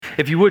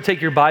If you would take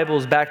your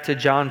Bibles back to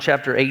John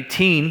chapter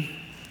 18.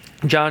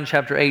 John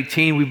chapter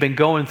 18, we've been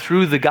going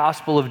through the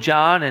Gospel of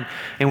John,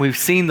 and we've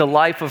seen the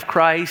life of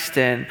Christ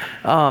and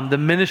the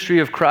ministry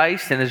of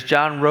Christ. And as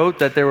John wrote,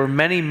 that there were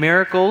many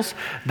miracles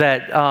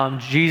that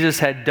Jesus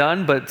had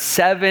done, but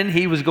 7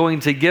 he was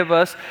going to give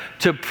us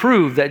to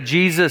prove that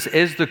Jesus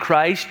is the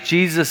Christ,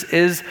 Jesus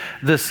is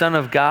the Son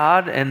of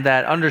God, and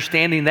that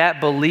understanding that,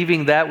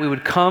 believing that, we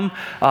would come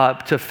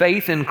to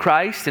faith in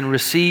Christ and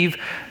receive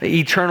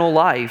eternal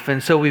life.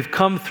 And so we've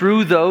come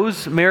through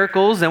those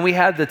miracles, and we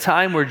had the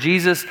time where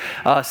Jesus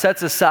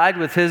sets aside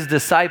with his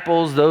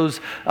disciples those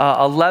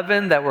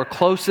 11 that were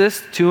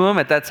closest to him.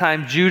 At that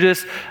time,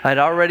 Judas had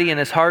already in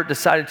his heart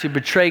decided to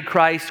betray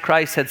Christ.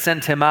 Christ had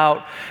sent him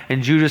out,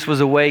 and Judas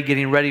was away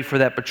getting ready for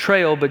that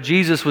betrayal. But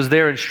Jesus was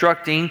there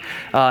instructing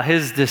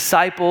his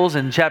disciples.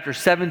 In chapter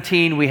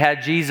 17, we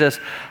had Jesus'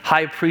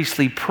 high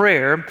priestly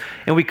prayer.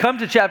 And we come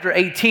to chapter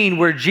 18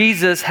 where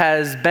Jesus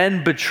has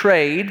been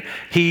betrayed.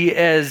 He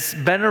has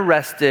been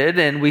arrested.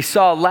 And we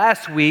saw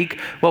last week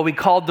what we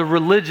called the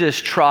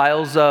religious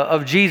trials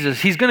of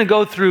Jesus. He's going to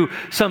go through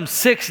some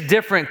 6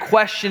 different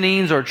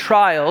questionings or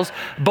trials,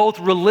 both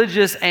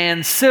religious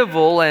and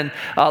civil. And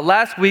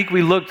last week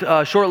we looked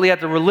shortly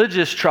at the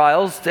religious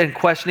trials and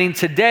questioning.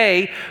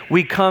 Today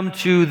we come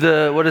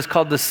to what is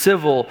called the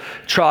civil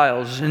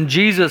trials. And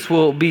Jesus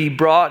will be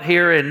brought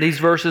here in these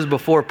verses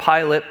before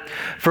Pilate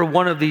for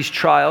one of these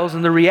trials.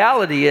 And the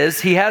reality is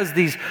he has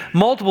these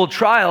multiple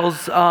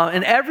trials,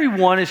 and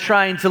everyone is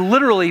trying to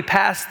literally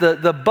pass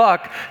the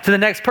buck to the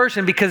next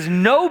person, because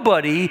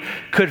nobody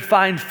could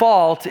find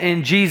fault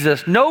in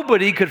Jesus.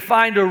 Nobody could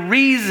find a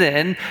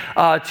reason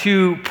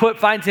to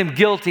find him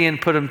guilty and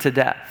put him to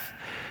death.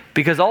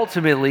 Because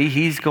ultimately,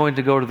 he's going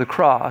to go to the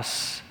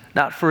cross,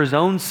 not for his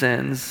own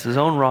sins, his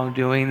own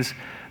wrongdoings,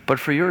 but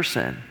for your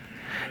sin.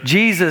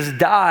 Jesus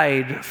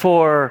died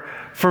for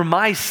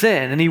my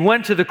sin, and he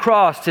went to the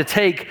cross to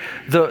take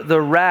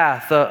the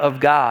wrath of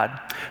God.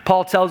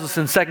 Paul tells us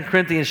in 2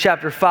 Corinthians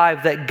chapter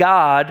 5 that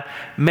God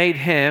made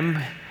him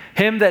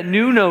that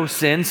knew no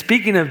sin,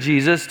 speaking of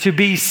Jesus, to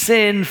be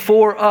sin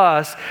for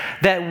us,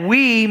 that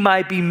we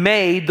might be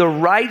made the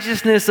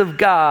righteousness of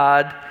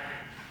God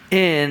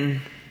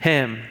in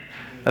him.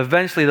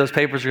 Eventually those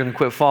papers are going to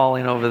quit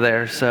falling over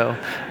there, so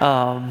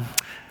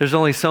there's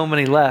only so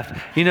many left.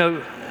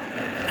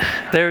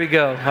 There we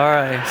go. All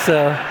right,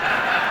 so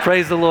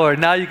praise the Lord.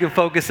 Now you can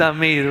focus on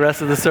me the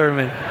rest of the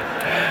sermon.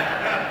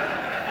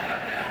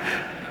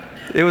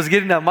 It was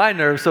getting on my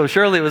nerves, so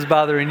surely it was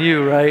bothering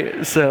you,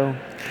 right? So,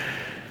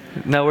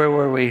 now where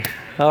were we?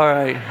 All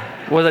right.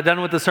 Was I done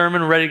with the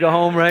sermon? Ready to go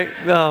home, right?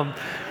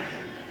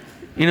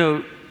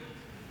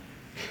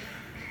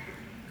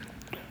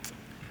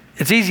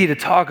 It's easy to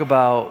talk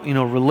about,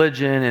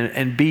 religion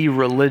and be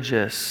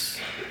religious.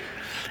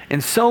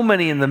 And so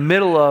many in the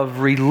middle of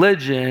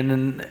religion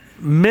and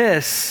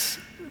miss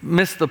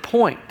the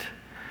point.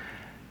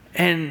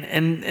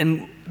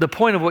 And the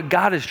point of what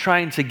God is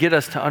trying to get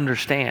us to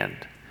understand.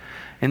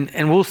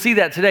 And we'll see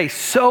that today.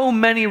 So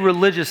many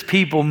religious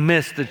people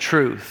miss the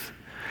truth.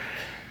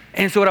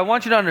 And so what I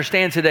want you to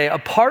understand today,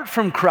 apart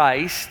from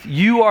Christ,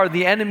 you are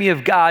the enemy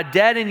of God,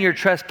 dead in your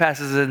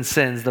trespasses and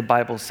sins, the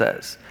Bible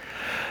says.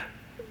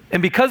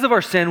 And because of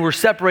our sin, we're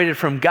separated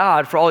from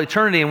God for all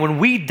eternity. And when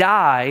we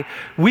die,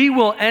 we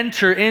will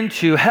enter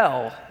into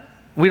hell.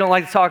 We don't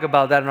like to talk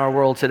about that in our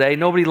world today.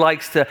 Nobody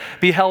likes to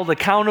be held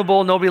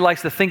accountable. Nobody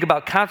likes to think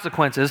about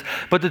consequences.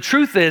 But the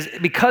truth is,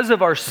 because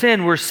of our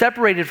sin, we're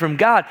separated from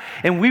God,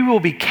 and we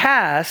will be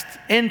cast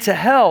into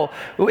hell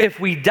if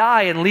we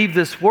die and leave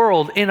this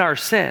world in our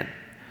sin.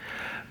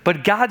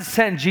 But God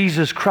sent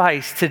Jesus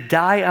Christ to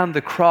die on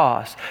the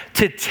cross,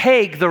 to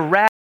take the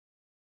wrath,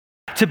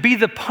 to be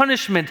the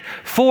punishment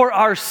for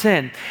our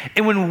sin.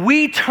 And when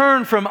we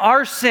turn from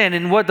our sin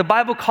and what the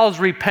Bible calls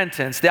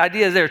repentance, the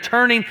idea is they're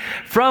turning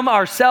from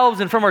ourselves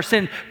and from our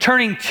sin,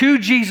 turning to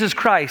Jesus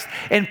Christ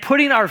and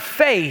putting our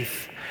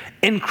faith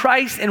in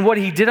Christ and what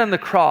he did on the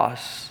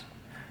cross,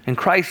 in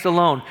Christ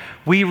alone,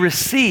 we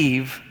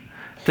receive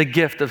the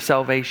gift of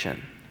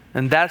salvation.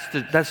 And that's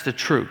the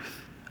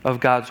truth of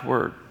God's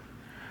word.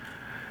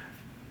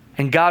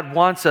 And God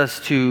wants us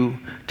to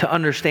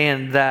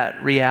understand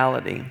that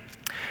reality.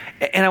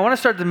 And I want to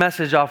start the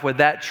message off with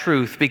that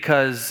truth,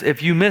 because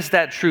if you miss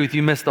that truth,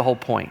 you miss the whole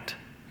point.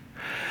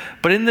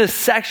 But in this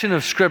section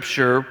of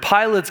Scripture,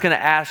 Pilate's going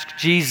to ask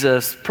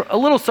Jesus, a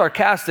little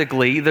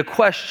sarcastically, the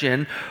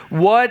question,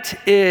 what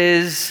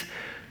is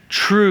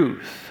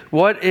truth?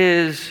 What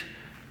is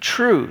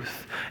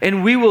truth?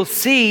 And we will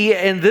see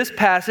in this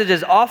passage,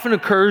 as often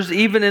occurs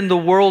even in the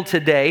world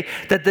today,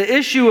 that the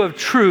issue of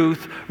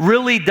truth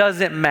really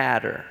doesn't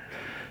matter.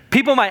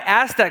 People might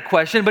ask that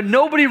question, but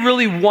nobody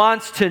really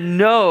wants to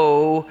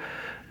know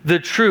the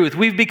truth.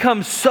 We've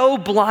become so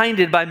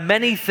blinded by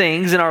many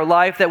things in our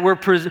life that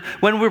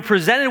when we're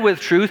presented with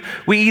truth,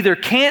 we either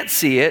can't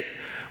see it,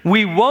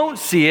 we won't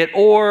see it,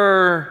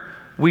 or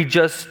we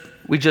just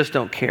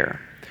don't care.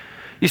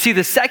 You see,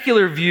 the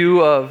secular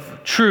view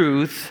of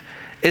truth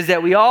is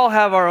that we all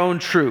have our own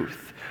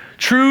truth.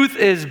 Truth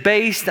is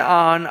based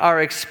on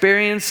our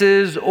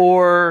experiences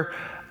or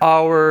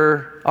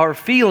our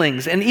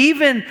feelings. And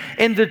even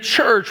in the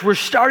church, we're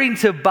starting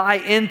to buy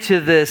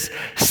into this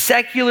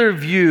secular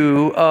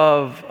view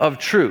of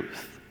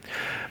truth.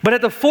 But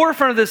at the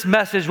forefront of this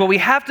message, what we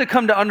have to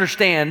come to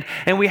understand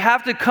and we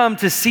have to come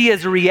to see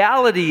as a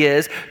reality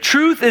is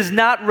truth is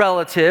not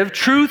relative,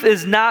 truth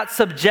is not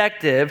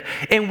subjective,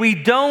 and we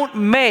don't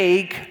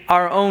make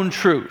our own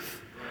truth.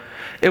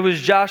 It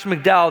was Josh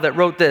McDowell that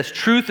wrote this: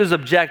 truth is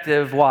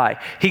objective. Why?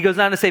 He goes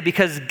on to say,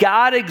 because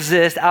God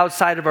exists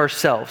outside of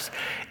ourselves.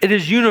 It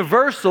is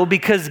universal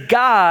because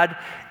God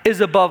is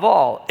above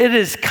all. It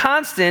is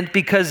constant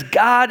because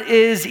God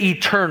is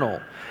eternal.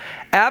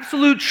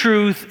 Absolute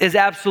truth is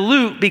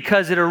absolute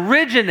because it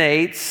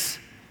originates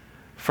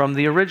from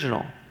the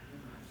original,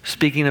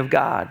 speaking of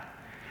God.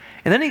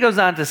 And then he goes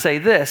on to say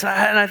this,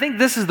 and I think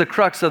this is the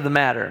crux of the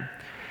matter.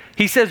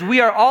 He says,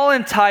 we are all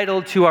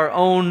entitled to our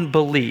own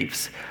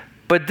beliefs,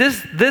 but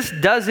this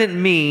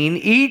doesn't mean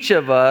each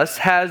of us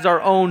has our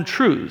own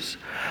truths.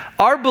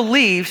 Our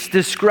beliefs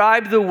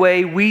describe the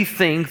way we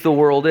think the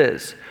world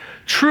is.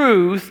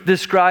 Truth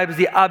describes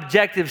the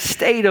objective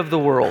state of the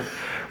world,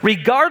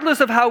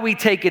 regardless of how we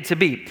take it to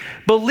be.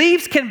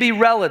 Beliefs can be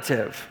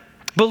relative.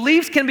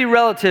 Beliefs can be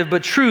relative,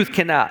 but truth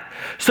cannot.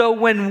 So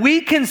when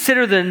we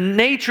consider the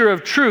nature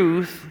of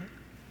truth,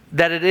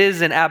 that it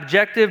is an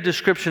objective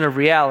description of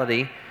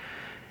reality,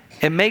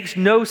 it makes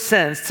no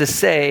sense to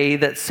say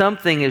that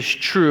something is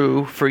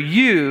true for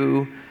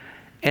you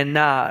and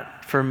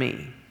not for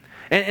me.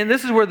 And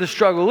this is where the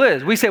struggle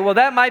is. We say, well,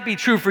 that might be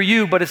true for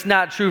you, but it's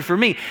not true for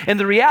me. And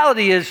the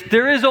reality is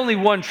there is only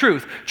one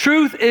truth.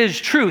 Truth is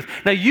truth.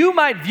 Now, you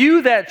might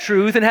view that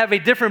truth and have a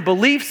different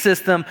belief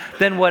system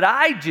than what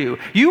I do.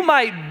 You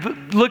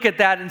might look at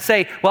that and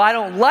say, well, I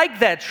don't like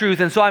that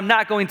truth, and so I'm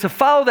not going to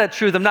follow that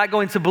truth. I'm not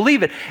going to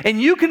believe it.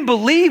 And you can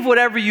believe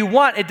whatever you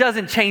want. It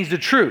doesn't change the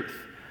truth.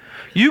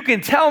 You can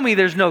tell me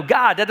there's no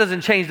God. That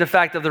doesn't change the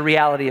fact of the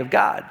reality of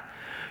God.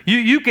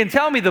 You can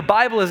tell me the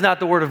Bible is not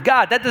the Word of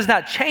God. That does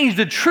not change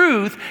the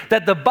truth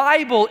that the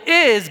Bible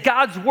is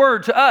God's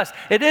Word to us.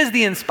 It is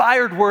the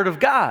inspired Word of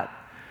God.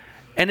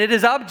 And it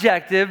is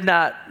objective,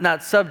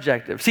 not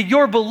subjective. See,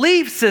 your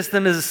belief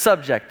system is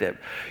subjective.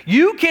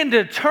 You can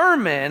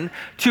determine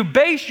to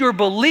base your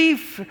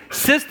belief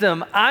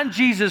system on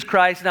Jesus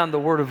Christ and on the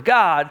Word of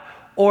God,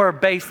 or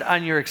based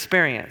on your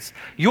experience.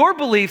 Your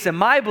beliefs and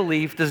my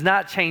belief does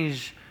not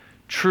change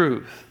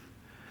truth.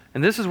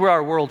 And this is where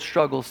our world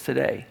struggles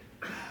today.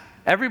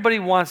 Everybody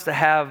wants to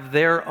have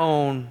their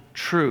own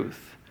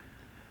truth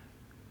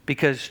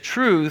because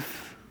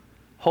truth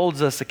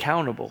holds us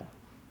accountable.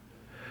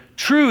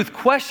 Truth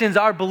questions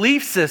our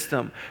belief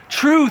system.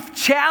 Truth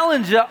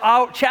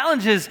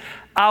challenges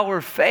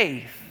our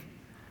faith.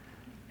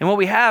 And what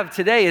we have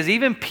today is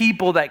even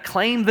people that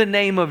claim the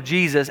name of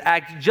Jesus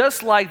act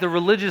just like the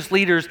religious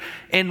leaders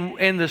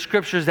in the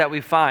scriptures that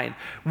we find.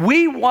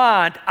 We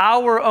want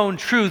our own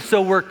truth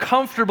so we're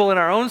comfortable in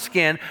our own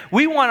skin.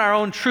 We want our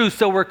own truth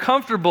so we're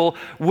comfortable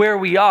where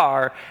we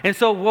are. And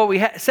so what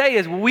we say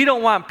is we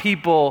don't want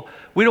people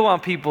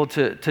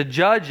to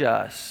judge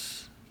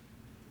us.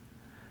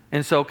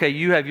 And so, okay,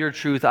 you have your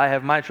truth, I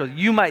have my truth.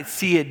 You might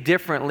see it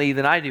differently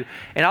than I do.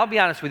 And I'll be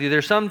honest with you,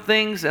 there's some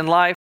things in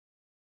life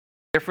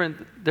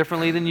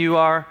differently than you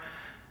are,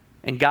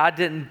 and God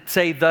didn't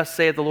say, thus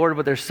saith the Lord,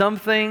 but there's some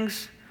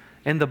things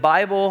in the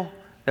Bible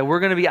that we're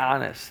going to be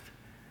honest.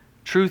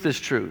 Truth is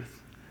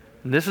truth.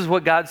 And this is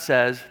what God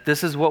says.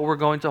 This is what we're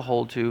going to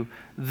hold to.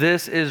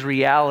 This is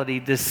reality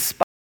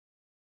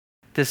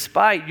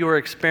despite your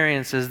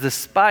experiences,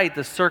 despite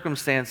the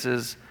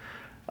circumstances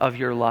of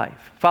your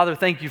life. Father,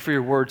 thank you for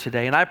your word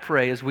today, and I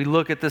pray as we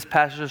look at this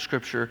passage of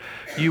Scripture,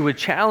 you would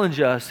challenge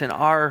us in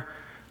our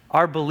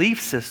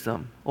belief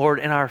system, Lord,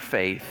 in our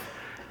faith.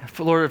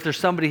 Lord, if there's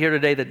somebody here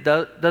today that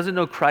doesn't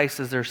know Christ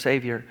as their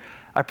Savior,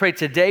 I pray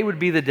today would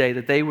be the day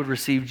that they would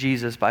receive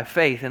Jesus by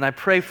faith. And I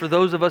pray for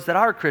those of us that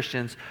are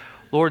Christians,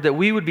 Lord, that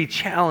we would be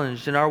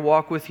challenged in our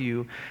walk with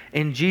you.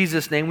 In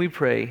Jesus' name we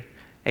pray,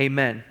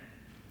 amen.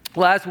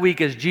 Last week,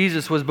 as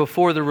Jesus was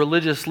before the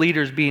religious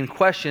leaders being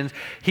questioned,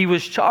 he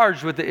was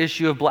charged with the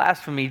issue of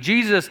blasphemy.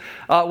 Jesus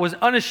was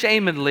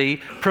unashamedly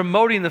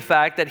promoting the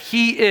fact that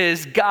he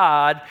is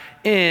God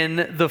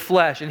in the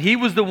flesh, and he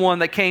was the one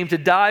that came to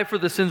die for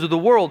the sins of the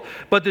world.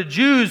 But the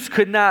Jews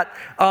could not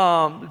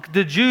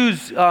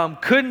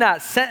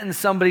sentence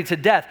somebody to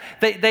death.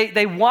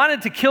 They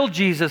wanted to kill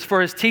Jesus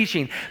for his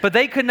teaching, but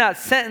they could not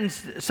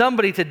sentence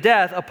somebody to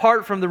death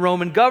apart from the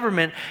Roman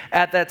government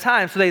at that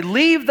time. So they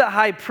leave the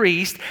high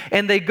priest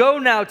and they go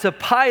now to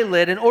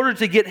Pilate in order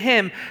to get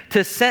him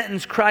to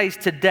sentence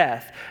Christ to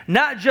death.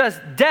 Not just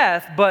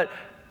death, but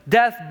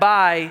death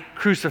by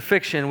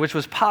crucifixion, which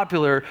was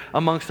popular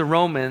amongst the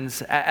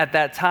Romans at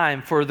that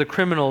time for the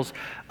criminals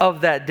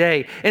of that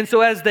day. And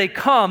so as they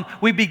come,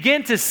 we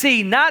begin to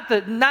see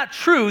not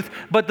truth,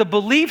 but the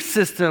belief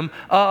system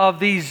of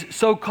these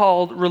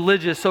so-called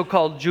religious,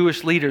 so-called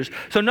Jewish leaders.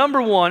 So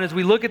number one, as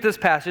we look at this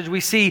passage, we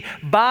see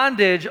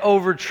bondage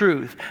over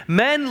truth.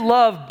 Men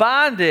love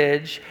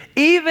bondage,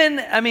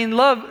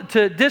 love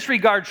to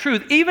disregard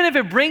truth, even if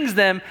it brings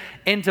them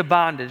into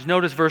bondage.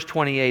 Notice verse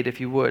 28, if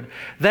you would.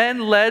 Then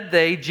led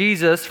they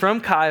Jesus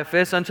from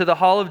Caiaphas unto the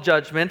hall of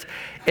judgment,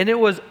 and it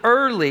was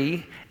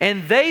early,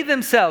 and they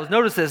themselves,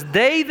 notice this,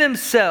 they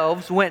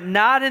themselves went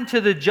not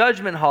into the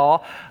judgment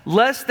hall,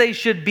 lest they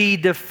should be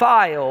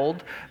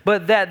defiled,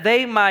 but that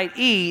they might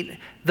eat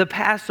the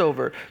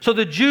Passover. So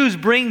the Jews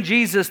bring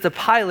Jesus to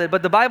Pilate,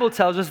 but the Bible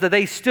tells us that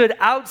they stood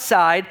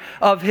outside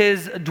of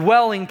his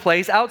dwelling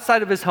place,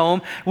 outside of his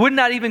home, would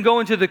not even go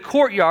into the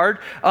courtyard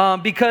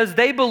because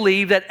they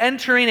believed that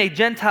entering a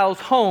Gentile's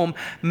home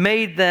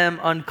made them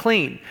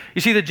unclean.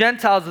 You see, the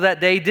Gentiles of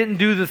that day didn't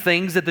do the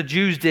things that the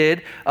Jews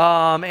did,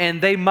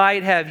 and they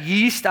might have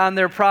yeast on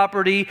their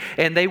property,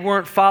 and they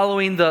weren't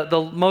following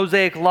the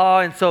Mosaic law,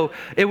 and so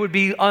it would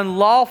be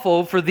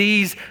unlawful for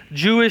these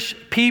Jewish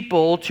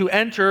people to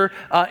enter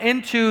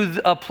into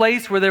a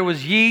place where there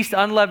was yeast,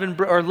 unleavened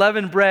or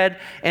leavened bread,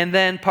 and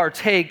then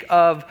partake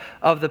of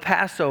the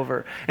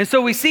Passover. And so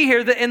we see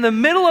here that in the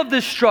middle of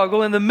this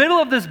struggle, in the middle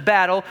of this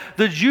battle,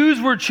 the Jews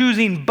were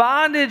choosing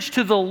bondage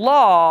to the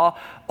law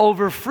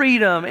over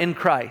freedom in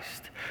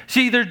Christ.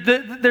 See,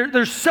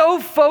 they're so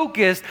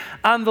focused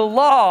on the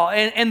law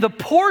and the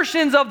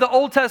portions of the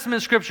Old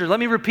Testament scriptures. Let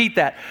me repeat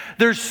that.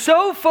 They're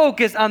so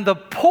focused on the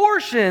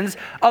portions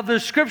of the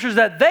scriptures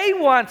that they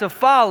want to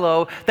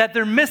follow that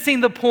they're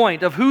missing the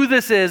point of who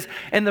this is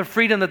and the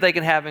freedom that they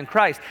can have in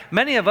Christ.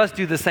 Many of us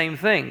do the same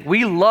thing.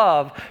 We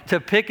love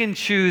to pick and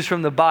choose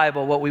from the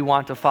Bible what we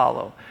want to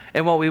follow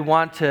and what we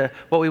want to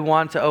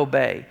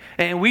obey.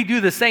 And we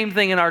do the same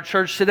thing in our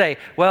church today.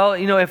 Well,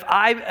 if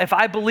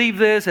I believe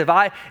this, if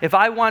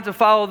I want to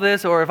follow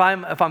this, or if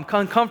I'm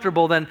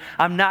uncomfortable, then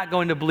I'm not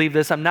going to believe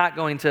this. I'm not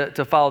going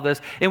to follow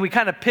this. And we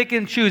kind of pick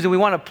and choose, and we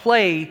want to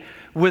play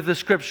with the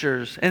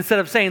scriptures instead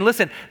of saying,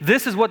 listen,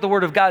 this is what the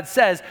Word of God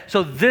says,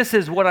 so this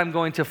is what I'm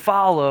going to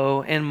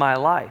follow in my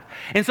life.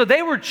 And so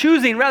they were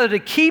choosing rather to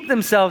keep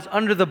themselves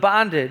under the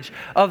bondage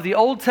of the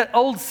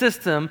old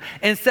system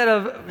instead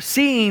of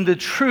seeing the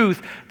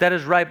truth that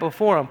is right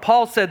before them.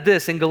 Paul said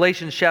this in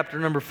Galatians chapter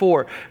number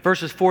 4,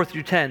 verses 4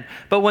 through 10.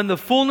 But when the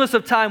fullness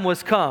of time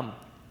was come,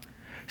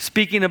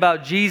 speaking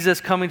about Jesus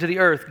coming to the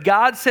earth,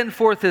 God sent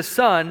forth his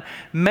Son,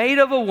 made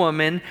of a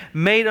woman,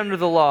 made under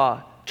the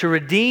law, to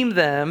redeem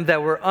them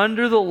that were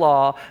under the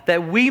law,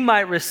 that we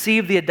might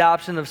receive the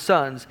adoption of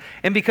sons.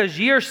 And because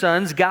ye are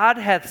sons, God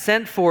hath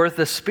sent forth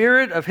the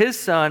Spirit of his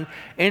Son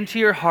into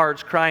your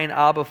hearts, crying,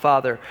 Abba,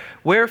 Father.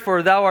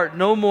 Wherefore thou art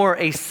no more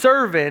a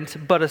servant,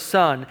 but a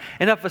son.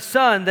 And if a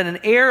son, then an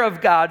heir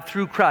of God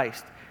through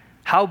Christ.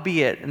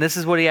 Howbeit, and this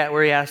is where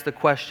he asked the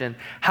question,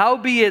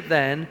 howbeit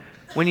then,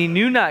 when ye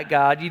knew not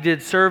God, ye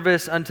did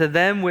service unto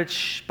them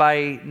which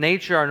by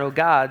nature are no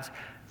gods.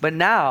 But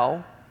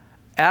now,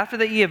 after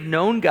that ye have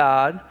known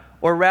God,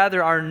 or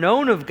rather are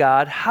known of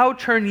God, how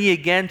turn ye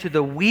again to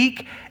the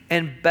weak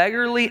and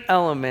beggarly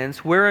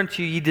elements,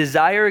 whereunto ye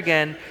desire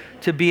again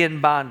to be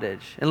in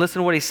bondage? And listen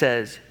to what he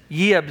says.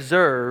 Ye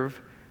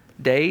observe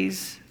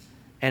days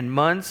and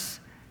months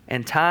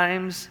and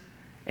times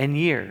and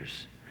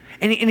years.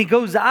 And he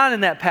goes on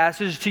in that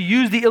passage to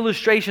use the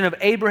illustration of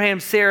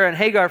Abraham, Sarah, and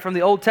Hagar from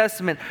the Old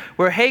Testament,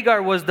 where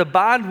Hagar was the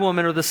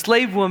bondwoman or the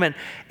slave woman.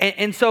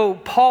 And so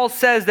Paul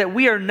says that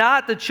we are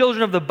not the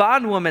children of the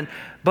bondwoman,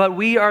 but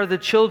we are the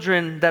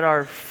children that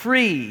are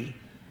free.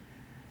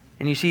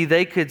 And you see,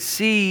 they could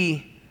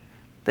see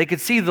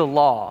the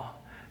law.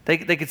 They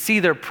could see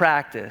their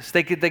practice.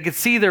 They could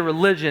see their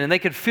religion, and they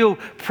could feel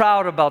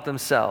proud about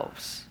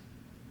themselves.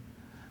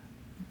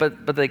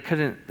 But they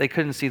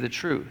couldn't see the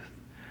truth.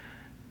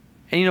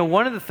 And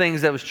one of the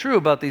things that was true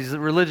about these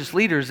religious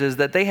leaders is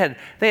that they had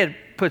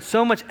put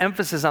so much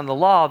emphasis on the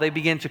law, they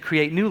began to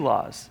create new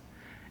laws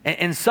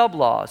and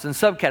sub-laws and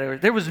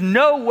subcategories. There was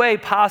no way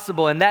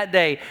possible in that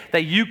day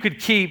that you could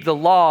keep the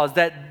laws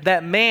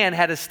that man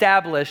had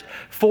established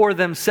for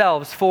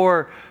themselves,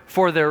 for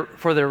their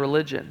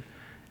religion.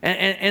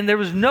 And there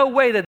was no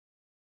way that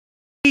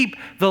they could keep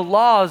the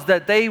laws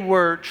that they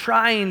were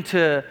trying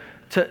to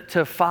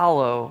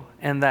follow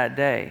in that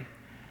day.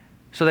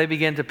 So they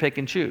began to pick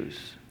and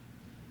choose.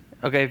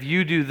 Okay, if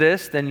you do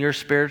this, then you're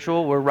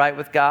spiritual, we're right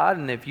with God.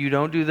 And if you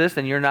don't do this,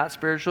 then you're not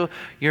spiritual,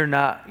 you're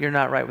not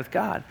right with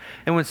God.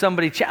 And when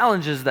somebody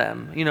challenges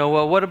them,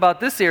 well, what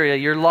about this area?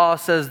 Your law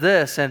says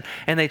this. And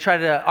they try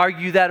to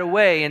argue that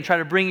away and try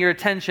to bring your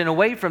attention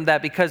away from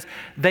that because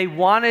they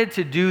wanted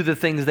to do the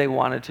things they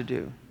wanted to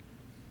do.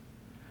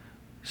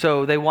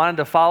 So they wanted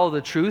to follow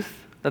the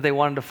truth that they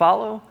wanted to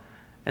follow,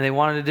 and they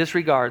wanted to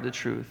disregard the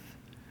truth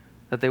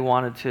that they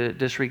wanted to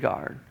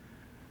disregard.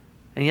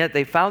 And yet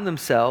they found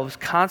themselves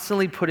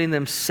constantly putting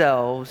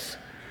themselves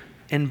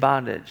in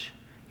bondage.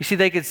 You see,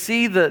 they could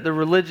see the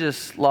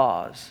religious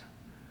laws,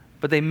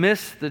 but they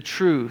missed the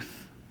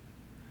truth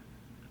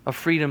of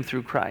freedom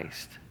through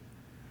Christ.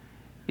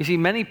 You see,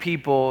 many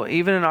people,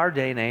 even in our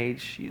day and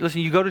age,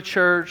 listen, you go to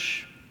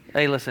church,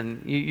 hey,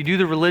 listen, you do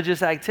the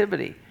religious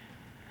activity.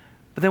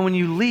 But then when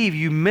you leave,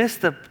 you miss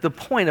the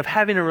point of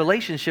having a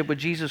relationship with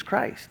Jesus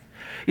Christ.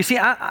 You see,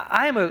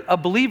 I am a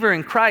believer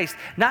in Christ,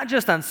 not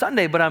just on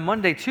Sunday, but on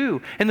Monday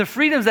too. And the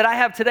freedoms that I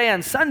have today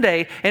on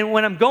Sunday, and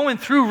when I'm going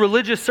through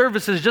religious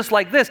services just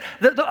like this,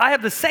 I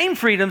have the same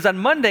freedoms on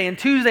Monday and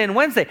Tuesday and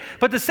Wednesday.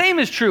 But the same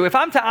is true. If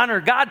I'm to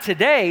honor God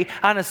today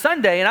on a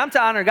Sunday, and I'm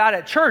to honor God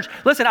at church,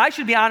 listen, I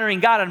should be honoring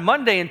God on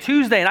Monday and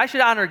Tuesday, and I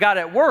should honor God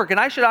at work, and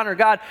I should honor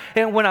God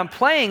when I'm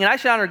playing, and I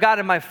should honor God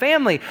in my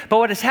family. But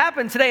what has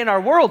happened today in our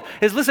world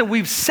is, listen,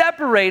 we've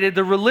separated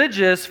the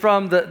religious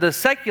from the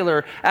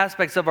secular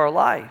aspects of our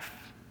life.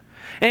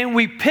 And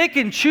we pick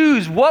and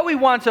choose what we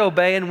want to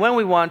obey and when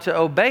we want to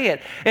obey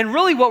it. And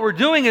really what we're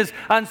doing is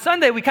on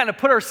Sunday, we kind of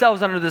put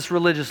ourselves under this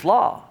religious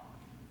law.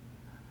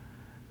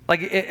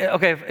 Like,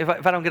 okay,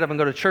 if I don't get up and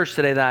go to church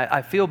today, then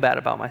I feel bad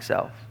about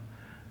myself.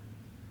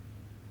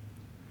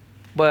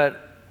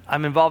 But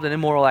I'm involved in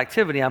immoral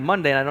activity on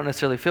Monday, and I don't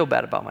necessarily feel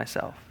bad about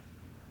myself.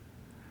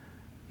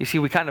 You see,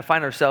 we kind of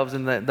find ourselves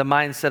in the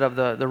mindset of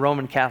the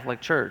Roman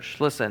Catholic Church.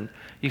 Listen,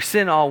 you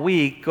sin all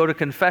week, go to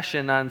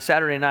confession on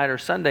Saturday night or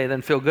Sunday,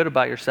 then feel good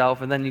about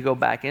yourself, and then you go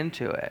back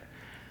into it.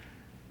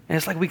 And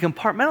it's like we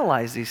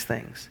compartmentalize these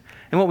things.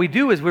 And what we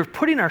do is we're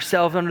putting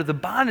ourselves under the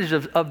bondage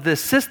of this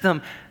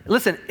system.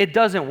 Listen, it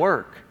doesn't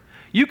work.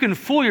 You can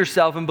fool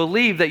yourself and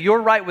believe that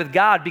you're right with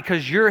God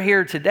because you're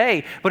here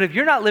today, but if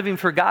you're not living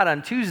for God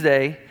on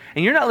Tuesday,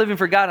 and you're not living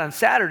for God on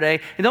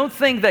Saturday, and don't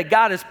think that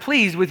God is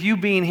pleased with you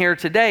being here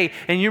today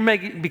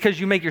and because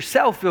you make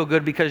yourself feel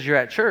good because you're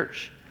at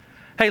church.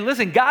 Hey,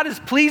 listen, God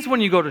is pleased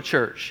when you go to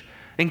church.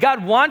 And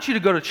God wants you to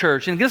go to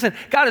church. And listen,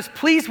 God is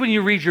pleased when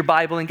you read your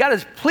Bible. And God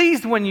is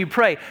pleased when you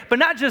pray. But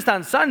not just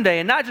on Sunday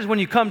and not just when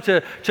you come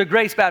to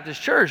Grace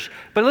Baptist Church.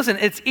 But listen,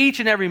 it's each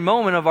and every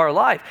moment of our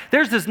life.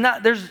 There's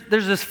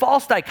this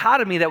false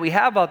dichotomy that we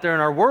have out there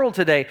in our world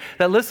today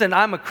that, listen,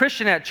 I'm a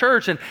Christian at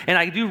church and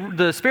I do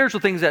the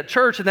spiritual things at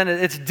church. And then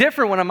it's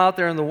different when I'm out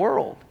there in the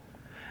world.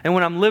 And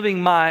when I'm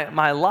living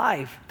my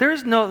life,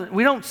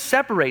 we don't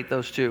separate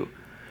those two.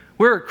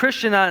 We're a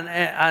Christian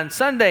on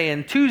Sunday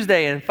and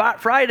Tuesday and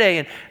Friday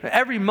and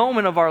every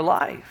moment of our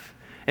life.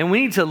 And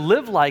we need to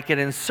live like it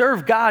and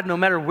serve God no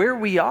matter where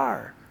we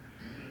are.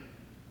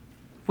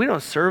 We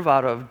don't serve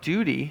out of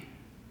duty.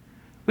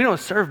 We don't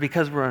serve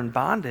because we're in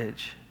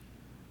bondage.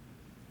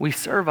 We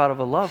serve out of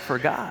a love for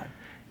God.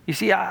 You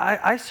see,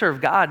 I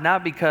serve God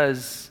not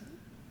because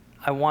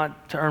I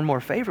want to earn more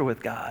favor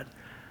with God.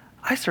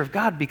 I serve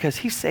God because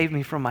He saved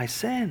me from my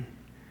sin.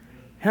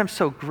 And I'm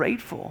so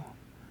grateful.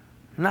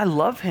 And I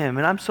love Him,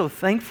 and I'm so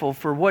thankful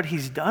for what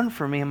He's done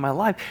for me in my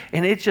life.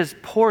 And it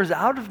just pours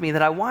out of me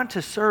that I want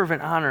to serve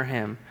and honor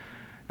Him.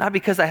 Not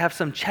because I have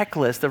some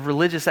checklist of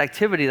religious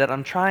activity that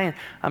I'm trying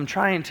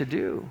to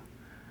do.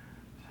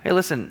 Hey,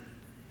 listen,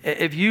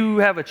 if you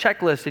have a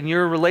checklist in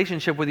your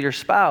relationship with your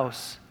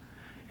spouse,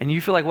 and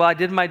you feel like, well, I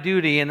did my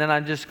duty, and then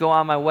I just go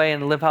on my way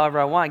and live however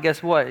I want,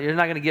 guess what? You're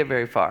not going to get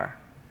very far.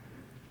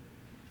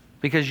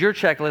 Because your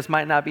checklist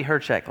might not be her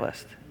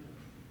checklist.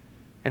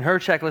 And her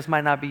checklist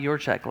might not be your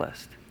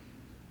checklist.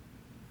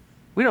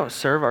 We don't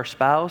serve our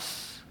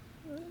spouse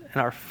and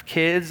our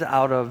kids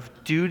out of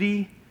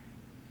duty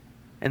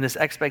and this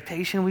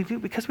expectation. We do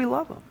because we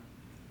love them.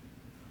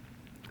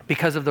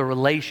 Because of the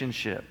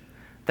relationship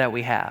that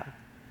we have.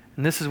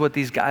 And this is what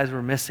these guys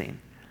were missing.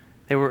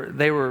 They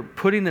were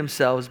putting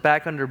themselves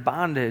back under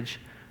bondage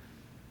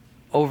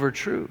over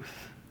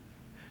truth.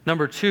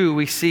 Number two,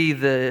 we see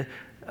the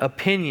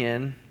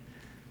opinions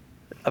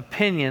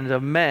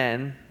of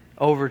men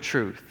over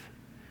truth.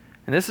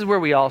 And this is where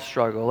we all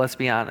struggle, let's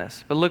be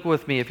honest. But look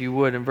with me, if you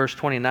would, in verse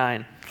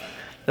 29.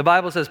 The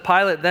Bible says,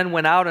 Pilate then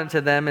went out unto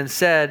them and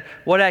said,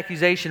 what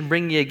accusation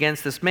bring ye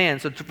against this man?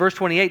 So verse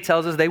 28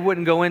 tells us they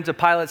wouldn't go into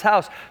Pilate's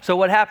house. So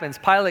what happens?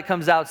 Pilate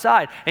comes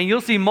outside. And you'll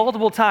see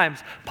multiple times,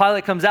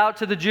 Pilate comes out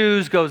to the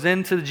Jews, goes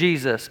into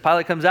Jesus.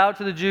 Pilate comes out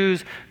to the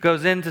Jews,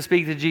 goes in to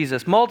speak to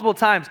Jesus. Multiple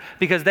times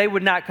because they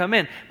would not come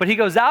in. But he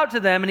goes out to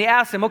them and he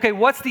asks them, okay,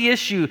 what's the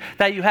issue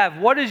that you have?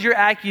 What is your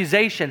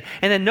accusation?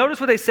 And then notice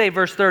what they say,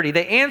 verse 30.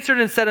 They answered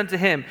and said unto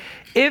him,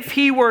 if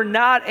he were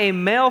not a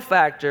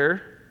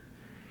malefactor,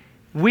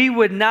 we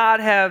would not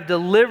have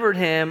delivered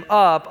him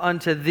up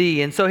unto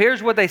thee. And so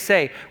here's what they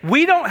say.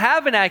 We don't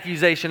have an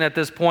accusation at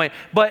this point,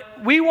 but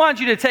we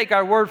want you to take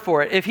our word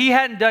for it. If he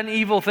hadn't done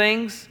evil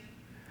things,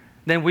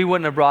 then we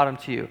wouldn't have brought him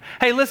to you.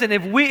 Hey, listen,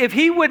 if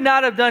he would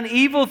not have done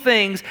evil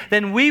things,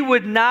 then we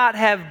would not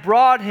have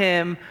brought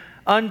him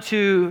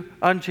unto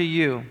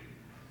you.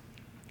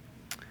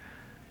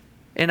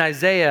 In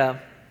Isaiah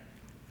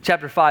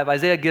chapter 5,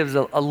 Isaiah gives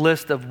a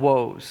list of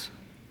woes.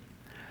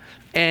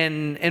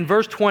 And in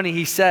verse 20,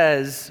 he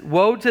says,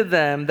 woe to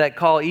them that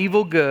call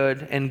evil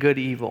good and good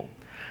evil,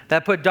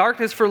 that put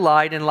darkness for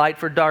light and light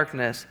for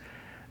darkness,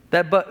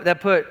 that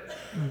put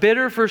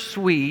bitter for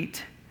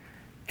sweet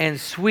and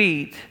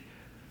sweet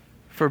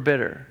for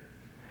bitter.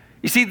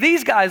 You see,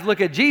 these guys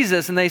look at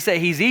Jesus and they say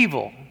he's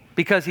evil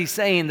because he's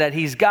saying that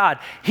he's God.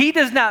 He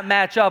does not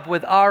match up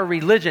with our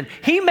religion.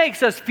 He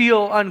makes us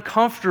feel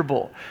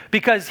uncomfortable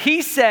because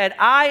he said,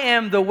 I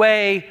am the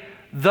way,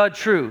 the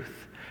truth.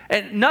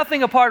 And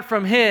nothing apart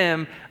from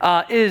him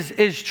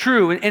is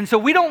true. And so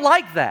we don't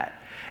like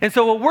that. And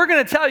so what we're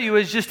going to tell you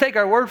is just take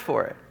our word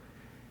for it.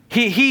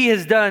 He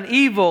has done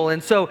evil.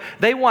 And so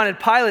they wanted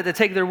Pilate to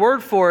take their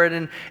word for it.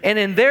 And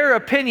in their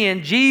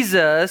opinion,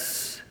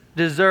 Jesus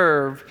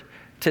deserved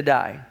to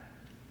die.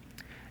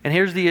 And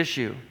here's the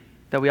issue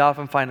that we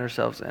often find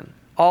ourselves in.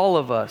 All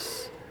of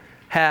us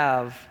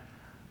have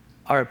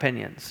our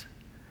opinions.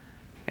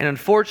 And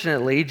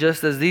unfortunately,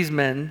 just as these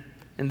men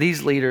and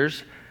these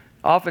leaders,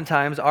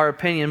 oftentimes our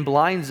opinion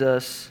blinds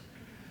us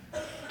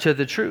to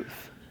the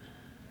truth.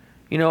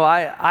 You know,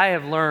 I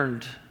have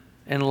learned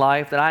in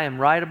life that I am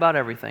right about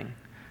everything.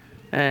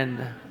 And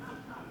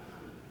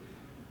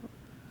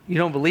you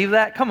don't believe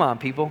that? Come on,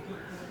 people.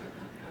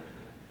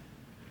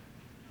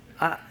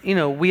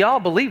 We all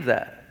believe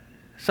that.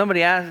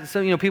 Somebody asks,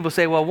 people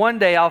say, well, one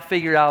day I'll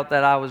figure out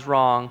that I was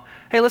wrong.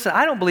 Hey, listen,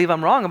 I don't believe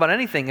I'm wrong about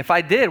anything. If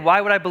I did,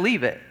 why would I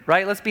believe it,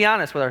 right? Let's be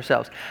honest with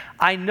ourselves.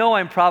 I know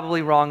I'm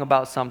probably wrong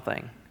about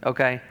something,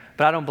 okay?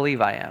 But I don't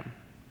believe I am.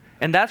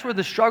 And that's where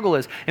the struggle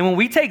is. And when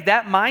we take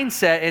that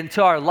mindset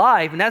into our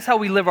life, and that's how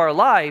we live our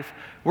life,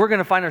 we're going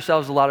to find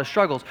ourselves a lot of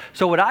struggles.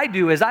 So what I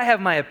do is I have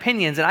my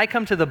opinions, and I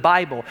come to the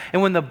Bible.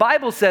 And when the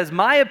Bible says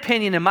my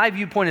opinion and my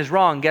viewpoint is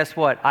wrong, guess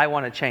what? I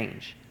want to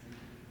change.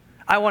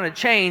 I want to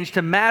change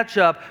to match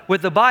up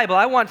with the Bible.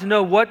 I want to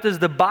know, what does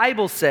the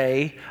Bible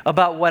say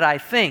about what I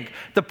think?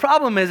 The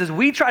problem is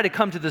we try to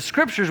come to the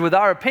scriptures with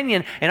our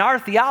opinion and our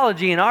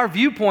theology and our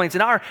viewpoints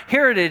and our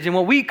heritage and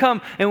what we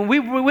come, and we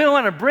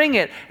want to bring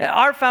it,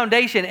 our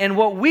foundation and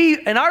what we,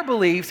 and our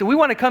beliefs, and we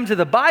want to come to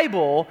the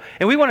Bible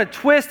and we want to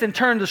twist and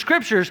turn the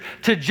scriptures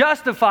to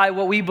justify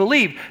what we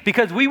believe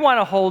because we want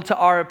to hold to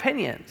our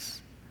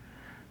opinions.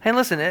 And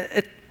listen,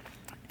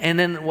 and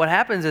then what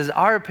happens is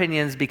our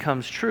opinions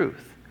becomes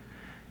truth.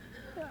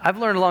 I've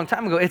learned a long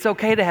time ago, it's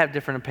okay to have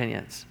different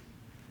opinions.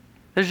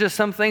 There's just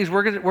some things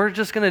we're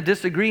just going to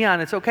disagree on.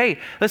 It's okay.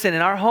 Listen,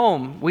 in our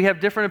home, we have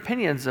different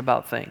opinions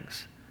about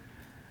things.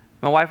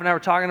 My wife and I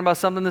were talking about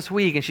something this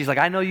week, and she's like,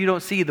 I know you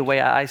don't see it the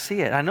way I see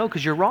it. I know,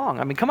 because you're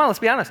wrong. I mean, come on, let's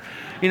be honest.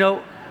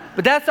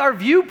 But that's our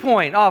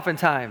viewpoint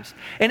oftentimes.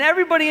 And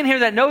everybody in here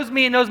that knows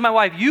me and knows my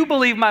wife, you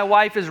believe my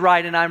wife is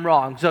right and I'm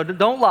wrong. So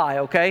don't lie,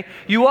 okay?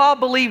 You all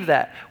believe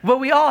that.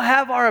 But we all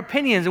have our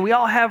opinions and we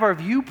all have our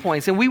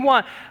viewpoints. And we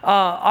want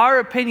our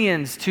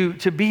opinions to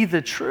be the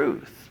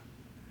truth.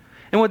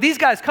 And when these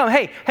guys come,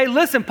 hey,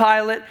 listen,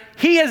 Pilate,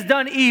 he has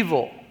done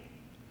evil.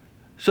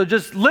 So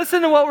just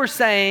listen to what we're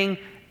saying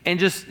and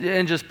just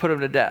put him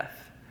to death.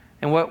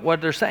 And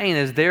what they're saying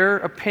is their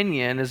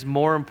opinion is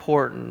more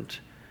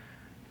important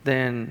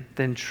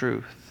than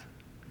truth.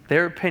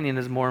 Their opinion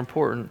is more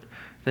important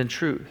than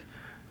truth.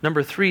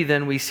 Number 3,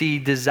 then we see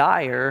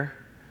desire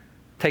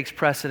takes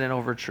precedent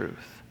over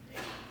truth.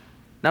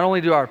 Not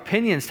only do our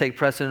opinions take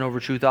precedent over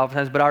truth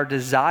oftentimes, but our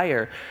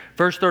desire.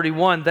 Verse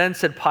 31, then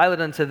said Pilate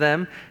unto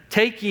them,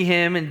 take ye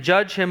him and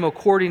judge him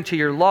according to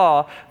your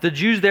law. The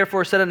Jews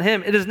therefore said unto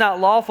him, it is not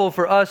lawful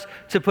for us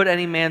to put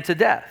any man to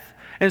death.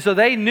 And so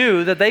they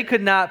knew that they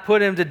could not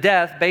put him to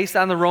death based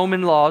on the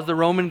Roman laws, the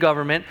Roman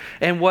government,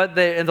 and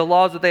the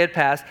laws that they had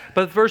passed.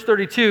 But verse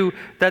 32,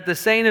 that the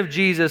saying of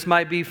Jesus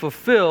might be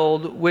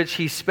fulfilled, which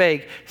he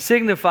spake,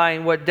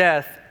 signifying what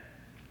death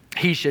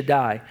he should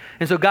die.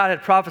 And so God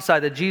had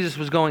prophesied that Jesus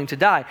was going to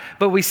die.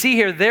 But we see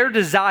here their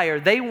desire,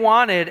 they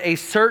wanted a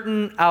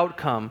certain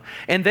outcome.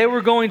 And they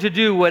were going to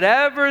do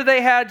whatever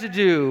they had to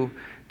do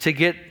to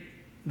get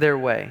their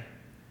way.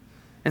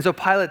 And so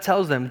Pilate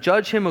tells them,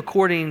 judge him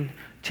according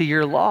to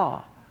your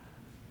law.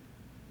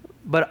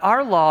 But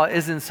our law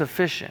isn't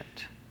sufficient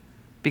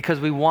because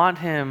we want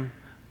him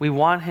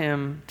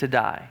to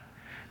die.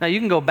 Now you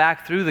can go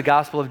back through the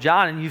Gospel of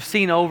John and you've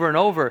seen over and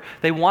over,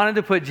 they wanted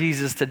to put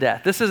Jesus to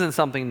death. This isn't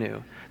something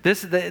new.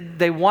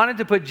 They wanted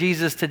to put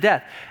Jesus to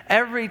death.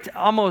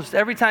 Almost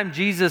every time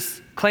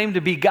Jesus claimed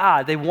to be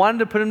God, they wanted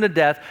to put him to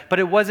death, but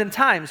it wasn't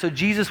time. So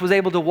Jesus was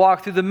able to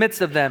walk through the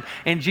midst of them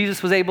and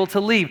Jesus was able to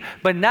leave.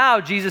 But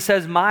now Jesus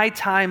says, my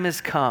time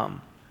has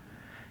come.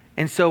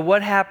 And so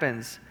what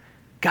happens?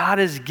 God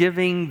is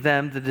giving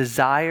them the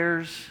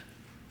desires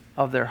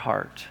of their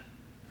heart.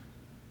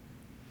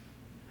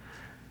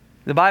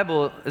 The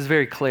Bible is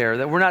very clear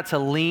that we're not to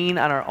lean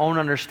on our own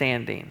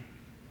understanding.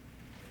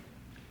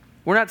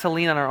 We're not to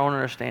lean on our own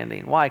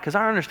understanding. Why? Because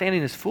our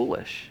understanding is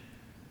foolish.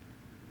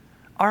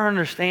 Our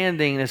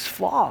understanding is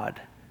flawed.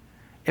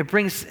 It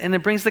brings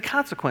the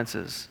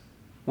consequences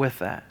with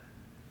that.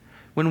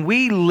 When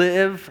we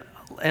live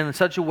in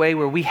such a way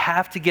where we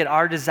have to get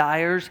our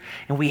desires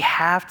and we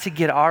have to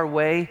get our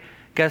way,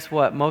 guess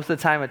what? Most of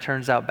the time it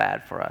turns out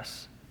bad for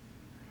us.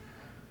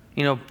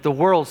 The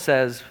world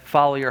says,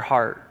 follow your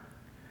heart.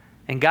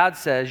 And God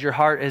says, your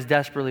heart is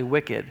desperately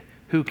wicked.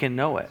 Who can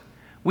know it?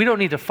 We don't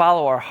need to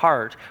follow our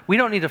heart. We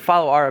don't need to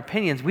follow our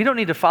opinions. We don't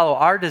need to follow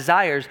our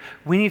desires.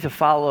 We need to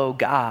follow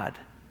God.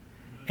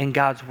 in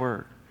God's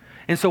word.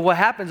 And so what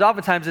happens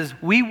oftentimes is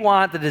we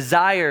want the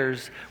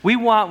desires, we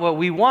want what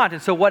we want.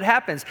 And so what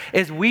happens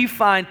is we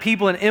find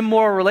people in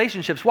immoral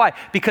relationships. Why?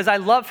 Because I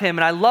love him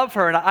and I love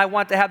her and I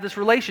want to have this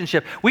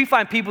relationship. We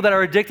find people that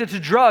are addicted to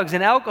drugs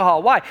and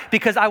alcohol. Why?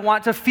 Because I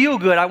want to feel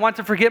good. I want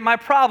to forget my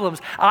problems.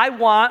 I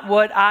want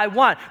what I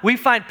want. We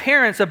find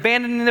parents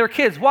abandoning their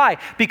kids. Why?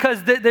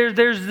 Because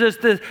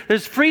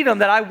there's freedom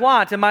that I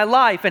want in my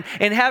life.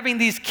 And having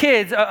these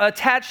kids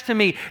attached to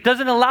me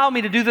doesn't allow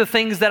me to do the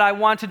things that I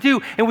want to do.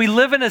 And we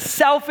live in a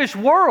selfish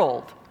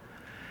world.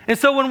 And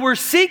so when we're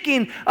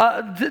seeking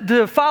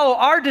to follow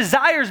our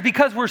desires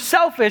because we're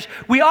selfish,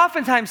 we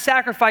oftentimes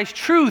sacrifice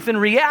truth and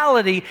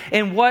reality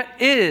in what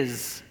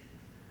is.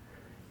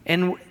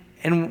 And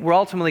we're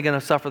ultimately going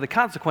to suffer the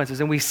consequences.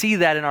 And we see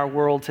that in our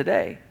world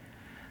today.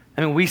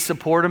 I mean, we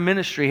support a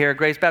ministry here at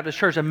Grace Baptist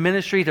Church, a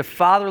ministry to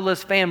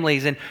fatherless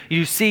families. And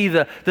you see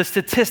the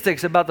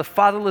statistics about the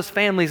fatherless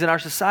families in our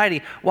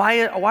society.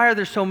 Why are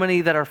there so many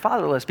that are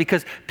fatherless?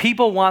 Because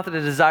people want the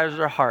desires of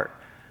their heart.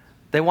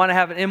 They want to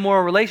have an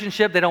immoral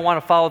relationship. They don't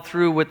want to follow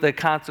through with the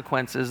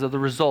consequences of the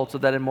results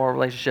of that immoral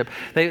relationship.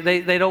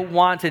 They don't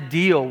want to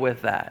deal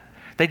with that.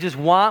 They just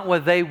want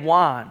what they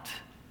want.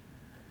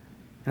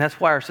 And that's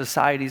why our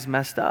society's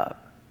messed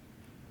up.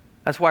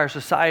 That's why our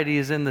society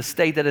is in the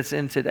state that it's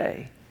in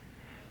today.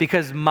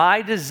 Because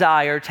my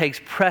desire takes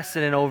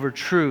precedent over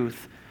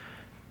truth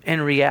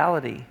and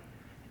reality.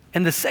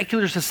 In the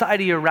secular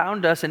society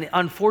around us, and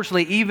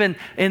unfortunately even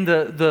in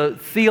the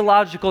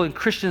theological and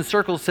Christian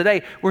circles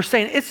today, we're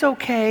saying, it's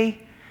okay,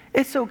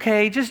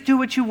 just do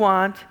what you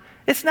want.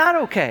 It's not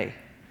okay.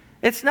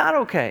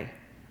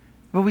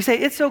 But we say,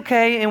 it's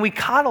okay, and we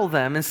coddle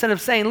them instead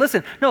of saying,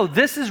 listen, no,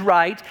 this is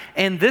right,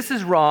 and this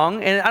is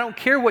wrong, and I don't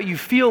care what you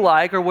feel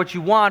like or what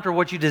you want or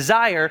what you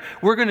desire,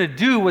 we're going to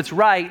do what's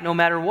right no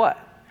matter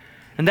what.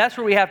 And that's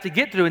where we have to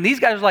get through. And these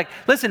guys are like,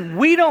 listen,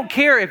 we don't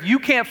care if you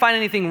can't find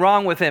anything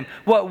wrong with him.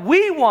 What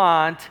we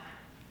want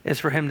is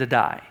for him to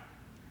die.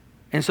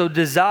 And so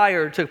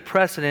desire took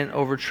precedent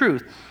over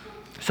truth.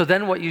 So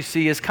then what you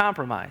see is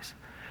compromise.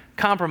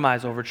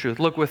 Compromise over truth.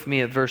 Look with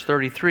me at verse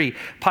 33.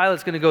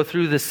 Pilate's going to go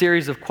through this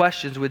series of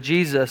questions with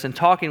Jesus and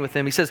talking with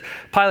him. He says,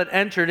 Pilate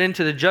entered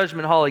into the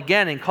judgment hall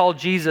again and called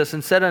Jesus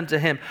and said unto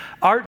him,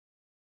 Art thou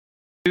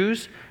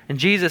Jews? And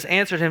Jesus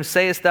answered him,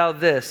 Sayest thou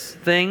this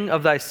thing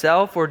of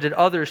thyself, or did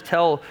others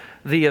tell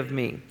thee of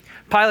me?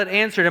 Pilate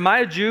answered, Am I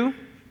a Jew?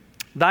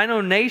 Thine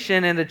own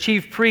nation and the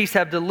chief priests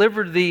have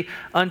delivered thee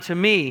unto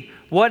me.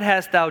 What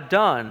hast thou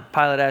done?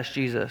 Pilate asked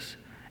Jesus.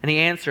 And he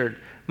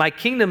answered, My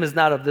kingdom is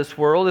not of this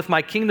world. If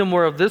my kingdom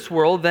were of this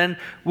world, then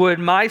would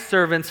my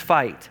servants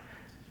fight.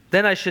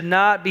 Then I should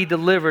not be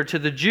delivered to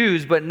the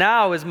Jews, but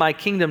now is my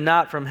kingdom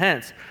not from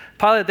hence.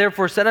 Pilate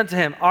therefore said unto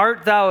him,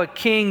 Art thou a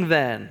king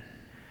then?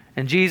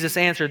 And Jesus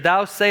answered,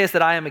 Thou sayest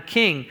that I am a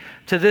king.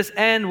 To this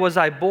end was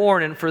I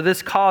born, and for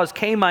this cause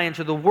came I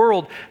into the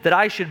world, that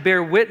I should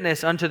bear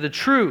witness unto the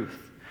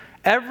truth.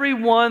 Every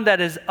one that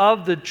is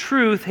of the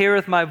truth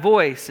heareth my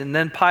voice. And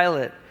then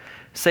Pilate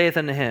saith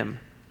unto him,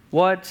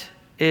 What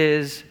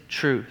is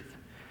truth?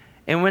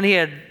 And when he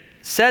had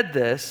said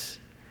this,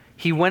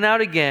 he went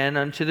out again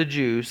unto the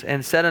Jews,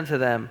 and said unto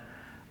them,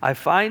 I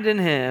find in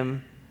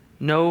him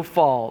no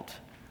fault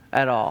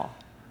at all.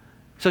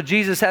 So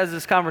Jesus has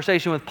this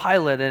conversation with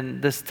Pilate,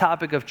 and this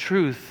topic of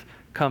truth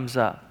comes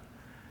up.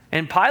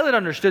 And Pilate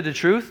understood the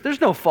truth.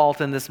 There's no fault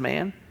in this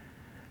man.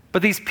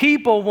 But these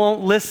people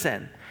won't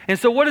listen. And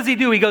so what does he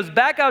do? He goes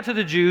back out to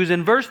the Jews.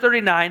 In verse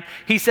 39,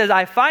 he says,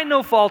 I find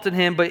no fault in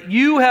him, but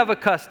you have a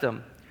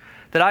custom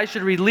that I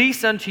should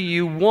release unto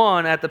you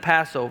one at the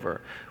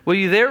Passover. Will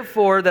you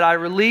therefore that I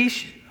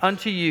release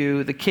unto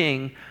you the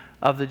King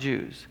of the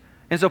Jews?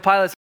 And so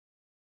Pilate says,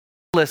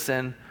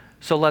 listen,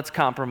 so let's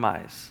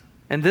compromise.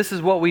 And this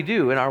is what we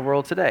do in our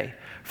world today.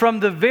 From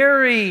the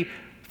very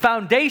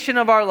foundation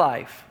of our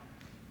life,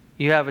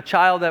 you have a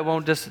child that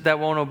won't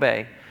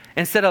obey.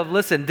 Instead of,